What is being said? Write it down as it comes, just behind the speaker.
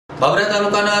બાબરા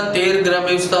તાલુકાના 13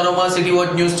 ગ્રામ્ય વિસ્તારોમાં સિટી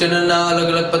વોચ ન્યૂઝ ચેનલના અલગ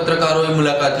અલગ પત્રકારોએ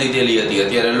મુલાકાત લીધેલી હતી।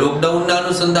 અત્યારે લોકડાઉનના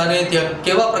અનુસંધાને ત્યાં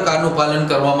કેવા પ્રકારનું પાલન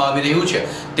કરવામાં આવી રહ્યું છે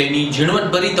તેની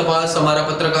ઝીણવટભરી તપાસ અમારા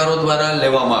પત્રકારો દ્વારા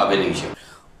લેવામાં આવેલી છે।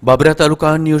 બાબરા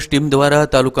તાલુકા ન્યૂઝ ટીમ દ્વારા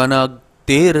તાલુકાના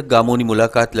 13 ગામોની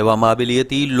મુલાકાત લેવામાં આવેલી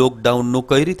હતી। લોકડાઉનનું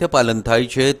કઈ રીતે પાલન થાય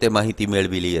છે તે માહિતી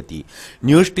મેળવેલી હતી।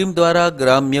 ન્યૂઝ ટીમ દ્વારા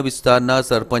ગ્રામ્ય વિસ્તારના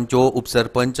સરપંચો,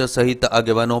 ઉપસરપંચ સહિત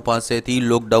આગેવાનો પાસેથી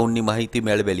લોકડાઉનની માહિતી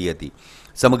મેળવેલી હતી।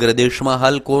 સમગ્ર દેશમાં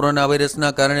હાલ કોરોના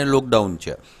વાયરસના કારણે લોકડાઉન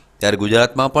છે, ત્યારે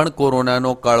ગુજરાતમાં પણ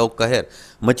કોરોનાનો કાળો કહેર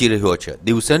મચી રહ્યો છે।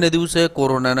 દિવસે ને દિવસે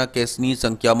કોરોનાના કેસની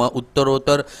સંખ્યામાં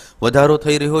ઉત્તરોત્તર વધારો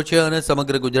થઈ રહ્યો છે અને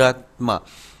સમગ્ર ગુજરાતમાં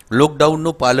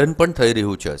લોકડાઉનનું પાલન પણ થઈ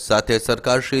રહ્યું છે। સાથે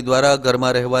સરકારશ્રી દ્વારા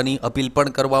ઘરમાં રહેવાની અપીલ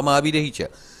પણ કરવામાં આવી રહી છે।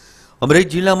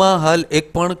 અમરેલી જિલ્લામાં હાલ એક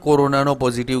પણ કોરોનાનો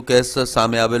પોઝિટિવ કેસ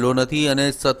સામે આવેલો નથી અને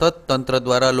સતત તંત્ર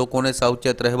દ્વારા લોકોને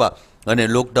સાવચેત રહેવા અને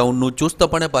લોકડાઉનનું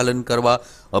ચુસ્તપણે પાલન કરવા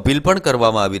અપીલ પણ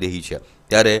કરવામાં આવી રહી છે।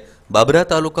 ત્યારે બાબરા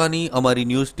તાલુકાની અમારી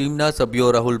ન્યૂઝ ટીમના સભ્યો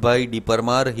રાહુલભાઈ ડી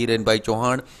પરમાર, હિરેનભાઈ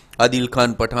ચૌહાણ, આદિલ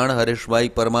ખાન પઠાણ,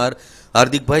 હરેશભાઈ પરમાર,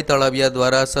 હાર્દિકભાઈ તળાવિયા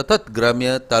દ્વારા સતત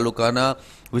ગ્રામ્ય તાલુકાના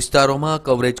વિસ્તારોમાં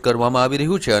કવરેજ કરવામાં આવી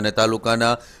રહ્યું છે અને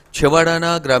તાલુકાના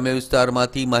છેવાડાના ગ્રામ્ય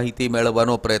વિસ્તારમાંથી માહિતી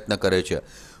મેળવવાનો પ્રયત્ન કરે છે।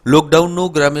 લોકડાઉનનું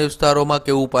ગ્રામ્ય વિસ્તારોમાં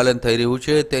કેવું પાલન થઈ રહ્યું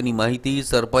છે તેની માહિતી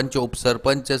સરપંચ,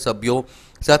 ઉપસરપંચ સભ્યો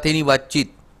સાથેની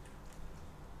વાતચીતમાંથી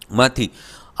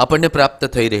આપણને પ્રાપ્ત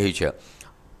થઈ રહી છે।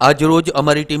 આજરોજ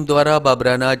અમારી ટીમ દ્વારા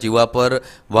બાબરાના જીવાપર,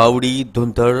 વાવડી,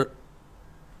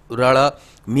 ધુંધળરાળા,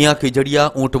 મિયા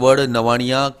ખીજડીયા, ઊંટવડ,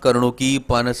 નવાણિયા, કરણુકી,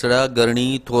 પાનસડા,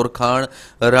 ગરણી, થોરખાણ,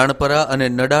 રાણપરા અને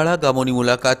નડાળા ગામોની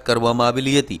મુલાકાત કરવામાં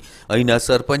આવેલી હતી। અહીંના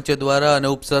સરપંચ દ્વારા અને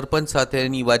ઉપસરપંચ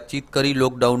સાથેની વાતચીત કરી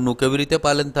લોકડાઉનનું કેવી રીતે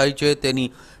પાલન થાય છે તેની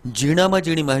ઝીણામાં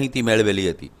ઝીણી માહિતી મેળવેલી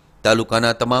હતી।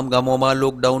 તાલુકાના તમામ ગામોમાં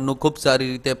લોકડાઉનનું ખૂબ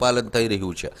સારી રીતે પાલન થઈ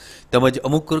રહ્યું છે તેમજ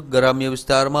અમુક ગ્રામ્ય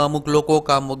વિસ્તારમાં અમુક લોકો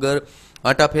કામ વગર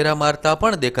આંટાફેરા મારતા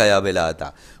પણ દેખાઈ આવેલા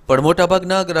હતા, પણ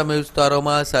મોટાભાગના ગ્રામ્ય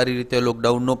વિસ્તારોમાં સારી રીતે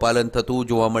લોકડાઉનનું પાલન થતું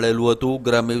જોવા મળેલું હતું।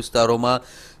 ગ્રામ્ય વિસ્તારોમાં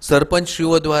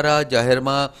સરપંચશ્રીઓ દ્વારા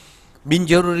જાહેરમાં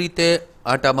બિનજરૂરી રીતે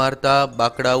આંટા મારતા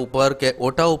બાકડા ઉપર કે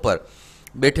ઓટા ઉપર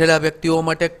બેઠેલા વ્યક્તિઓ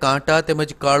માટે કાંટા તેમજ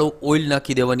કાળું ઓઇલ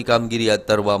નાખી દેવાની કામગીરી હાથ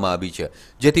ધરવામાં આવી છે,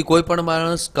 જેથી કોઈ પણ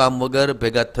માણસ કામ વગર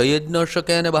ભેગા થઈ જ ન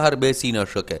શકે અને બહાર બેસી ન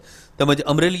શકે તેમજ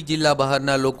અમરેલી જિલ્લા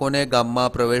બહારના લોકોને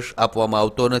ગામમાં પ્રવેશ આપવામાં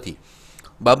આવતો નથી।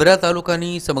 બાબરા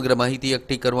તાલુકાની સમગ્ર માહિતી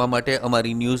એકઠી કરવા માટે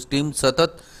અમારી ન્યૂઝ ટીમ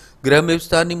સતત ગ્રામ્ય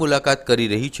વિસ્તારની મુલાકાત કરી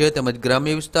રહી છે તેમજ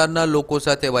ગ્રામ્ય વિસ્તારના લોકો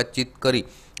સાથે વાતચીત કરી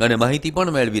અને માહિતી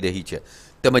પણ મેળવી રહી છે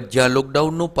તેમજ જ્યાં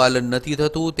લોકડાઉનનું પાલન નથી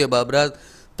થતું તે બાબરા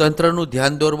તંત્રનું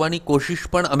ધ્યાન દોરવાની કોશિશ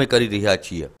પણ અમે કરી રહ્યા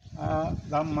છીએ। આ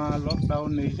ગામમાં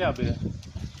લોકડાઉનના હિસાબે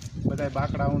બધા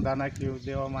બાકડા ઊંધા નાખી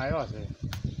દેવામાં આવ્યા છે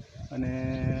અને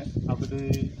આ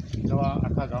બધી દવા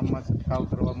આખા ગામમાં છંટકાવ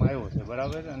કરવામાં આવ્યો છે,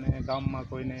 બરાબર। અને ગામમાં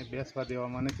કોઈને બેસવા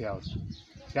દેવામાં નથી આવતું,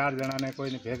 4 જણાને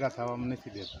કોઈને ભેગા થવામાં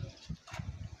નથી દેતા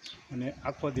અને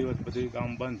આખો દિવસ બધું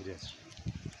ગામ બંધ રહેશે।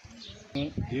 હું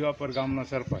જીવાપર ગામનો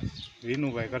સરપંચ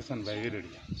વિનુભાઈ કરશનભાઈ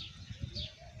વિરડિયા।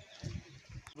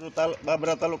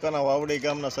 બાબરા તાલુકાના વાવડી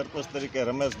ગામના સરપંચ તરીકે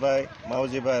રમેશભાઈ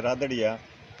માવજીભાઈ રાદડિયા।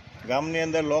 ગામની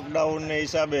અંદર લોકડાઉનને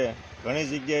હિસાબે ઘણી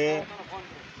જગ્યાએ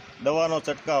દવાનો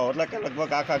છંટકાવ એટલે કે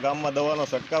લગભગ આખા ગામમાં દવાનો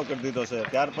છંટકાવ કરી દીધો છે।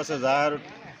 ત્યાર પછી જાહેર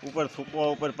ઉપર થૂકવા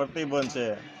ઉપર પ્રતિબંધ છે,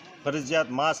 ફરજિયાત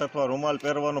માસ્ક અથવા રૂમાલ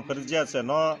પહેરવાનું ફરજિયાત છે,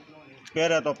 ન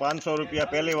પહેરે તો 500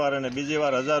 રૂપિયા પહેલી વાર અને બીજી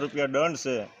વાર 1000 રૂપિયા દંડ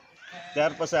છે।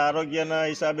 ત્યાર પછી આરોગ્યના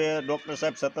હિસાબે ડૉક્ટર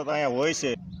સાહેબ સતત અહીંયા હોય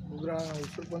છે।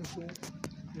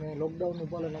 ને લોકડાઉનનું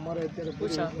પાલન અમારે અત્યારે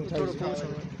પૂરી રીતનું થાય છે।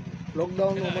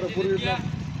 લોકડાઉનનું અમારે પૂરી રીતના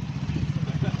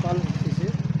પાલન થાય છે।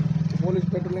 પોલીસ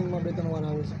પેટ્રોલિંગમાં 2-3 વાર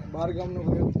આવે છે, બહાર ગામનો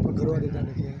કોઈ ઘરવા દેતા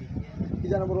નથી।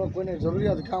 બીજા નંબર પર કોઈને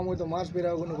જરૂરિયાત કામ હોય તો માસ્ક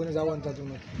પહેર્યા વગરનું કોઈને જવાનું થતું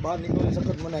નથી, બહાર નીકળવાની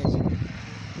સખત મનાય છે।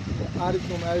 આ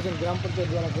રીતનું આયોજન ગ્રામ પંચાયત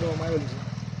દ્વારા કરવામાં આવેલું છે।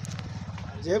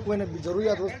 જે કોઈને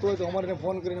જરૂરિયાત વસ્તુ હોય તો અમારે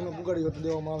ફોન કરીને અમે પુગાડી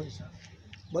દેવામાં આવે છે।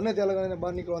 બને ત્યાં લગાડીને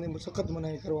બહાર નીકળવાની સખત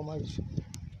મનાઈ કરવામાં આવી છે।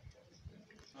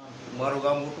 મારું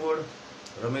ગામ ઊંટવડ,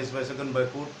 રમેશભાઈ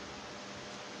સગનભાઈ કુટ,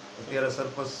 અત્યારે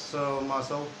સરપંચમાં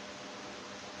સૌ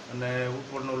અને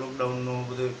ઊંટવડનું લોકડાઉનનું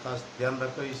બધું ખાસ ધ્યાન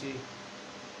રાખીએ છીએ।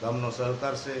 ગામનો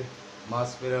સહકાર છે,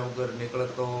 માસ્ક પહેર્યા વગર નીકળે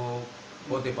તો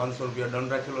પોતે 500 રૂપિયા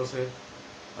દંડ રાખેલો છે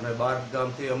અને બહાર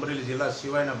ગામથી અમરેલી જિલ્લા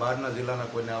સિવાયના બહારના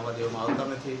જિલ્લાના કોઈને આવવા દેવામાં આવતા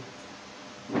નથી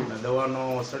અને દવાનો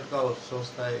છંટકાવ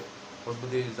સ્વચ્છતાએ પણ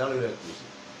બધી જાળવી રાખી છે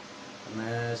અને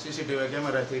સીસીટીવી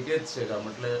કેમેરાથી કે જ છે ગામ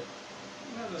એટલે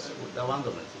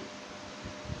વાંધો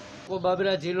નથી।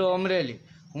 બાબરા જિલ્લો અમરેલી,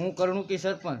 હું કરણુકી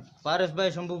સરપંચ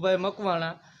પારસભાઈ શંભુભાઈ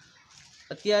મકવાણા।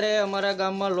 અત્યારે અમારા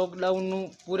ગામમાં લોકડાઉનનું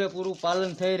પૂરેપૂરું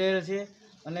પાલન થઈ રહેલ છે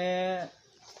અને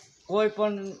કોઈ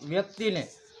પણ વ્યક્તિને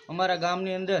અમારા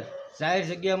ગામની અંદર જાહેર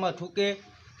જગ્યામાં થૂકે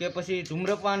કે પછી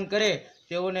ધૂમ્રપાન કરે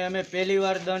તેઓને અમે પહેલી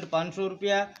વાર દંડ 500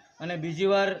 રૂપિયા અને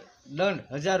બીજી વાર દંડ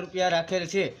 1000 રૂપિયા રાખેલ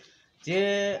છે. જે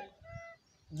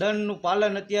દંડનું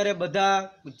પાલન અત્યારે બધા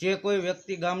જે કોઈ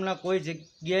વ્યક્તિ ગામના કોઈ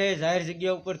જગ્યાએ જાહેર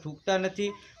જગ્યા ઉપર થૂકતા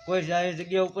નથી, કોઈ જાહેર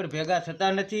જગ્યા ઉપર ભેગા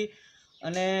થતા નથી.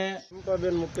 અને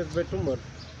બેન મુકેશભાઈ ઠુમર,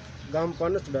 ગામ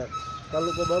પાનસડા,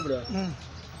 તાલુકો બાબરા,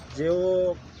 જેઓ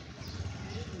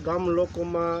ગામ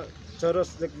લોકોમાં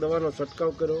સરસ એક દવાનો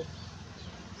છંટકાવ કર્યો.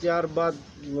 ત્યારબાદ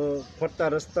ફરતા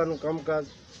રસ્તાનું કામકાજ,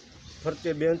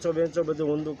 ફરતે બેન્ચો બધું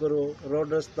ઊંધું કરવું,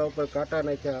 રોડ રસ્તા ઉપર કાંટા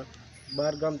નાખ્યા,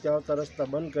 બહાર ગામથી આવતા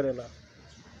રસ્તા બંધ કરેલા,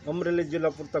 અમરેલી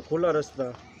જિલ્લા પૂરતા ખુલ્લા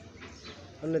રસ્તા.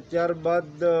 અને ત્યારબાદ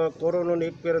કોરોનાની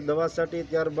એક ફેર દવા છાંટી.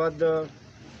 ત્યારબાદ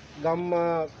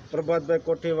ગામમાં પ્રભાતભાઈ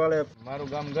કોઠીવાળે,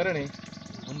 મારું ગામ ગરણી,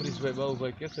 અમરીશભાઈ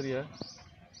બાબુભાઈ કેસરિયા,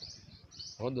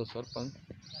 હોદ્દો સરપંચ.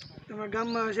 તમારા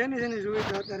ગામમાં શેની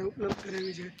સુવિધા અત્યારે ઉપલબ્ધ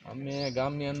કરેલી છે? અમે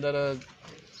ગામની અંદર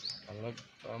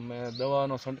અમે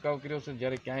દવાનો છંટકાવ કર્યો છે.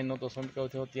 જ્યારે ક્યાંય નહોતો છંટકાવ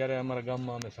થયો ત્યારે અમારા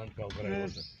ગામમાં અમે છંટકાવ કરાવ્યો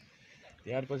છે.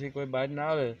 ત્યાર પછી કોઈ બહારના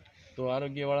આવે તો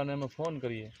આરોગ્યવાળાને અમે ફોન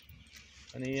કરીએ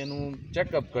અને એનું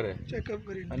ચેકઅપ કરે.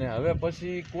 અને હવે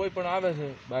પછી કોઈ પણ આવે છે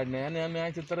બહારને એને અમે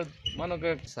અહીંથી તરત, માનો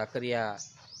કે સાકરિયા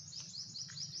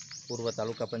પૂર્વ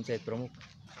તાલુકા પંચાયત પ્રમુખ,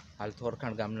 હાલ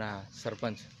થોરખાણ ગામના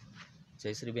સરપંચ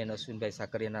જયશ્રીબેન અશ્વિનભાઈ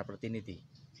સાકરિયાના પ્રતિનિધિ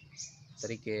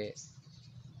તરીકે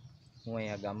હું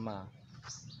અહીંયા ગામમાં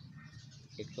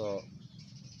એક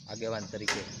આગેવાન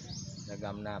તરીકે,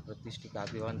 ગામના પ્રતિષ્ઠિત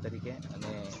આગેવાન તરીકે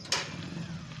અને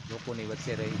લોકોની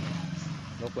વચ્ચે રહી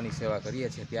લોકોની સેવા કરીએ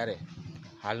છીએ. ત્યારે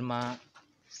હાલમાં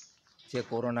જે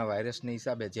કોરોના વાયરસની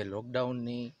હિસાબે જે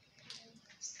લોકડાઉનની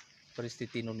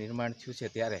પરિસ્થિતિનું નિર્માણ થયું છે,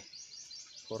 ત્યારે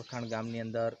થોરખાણ ગામની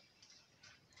અંદર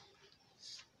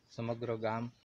સમગ્ર ગામ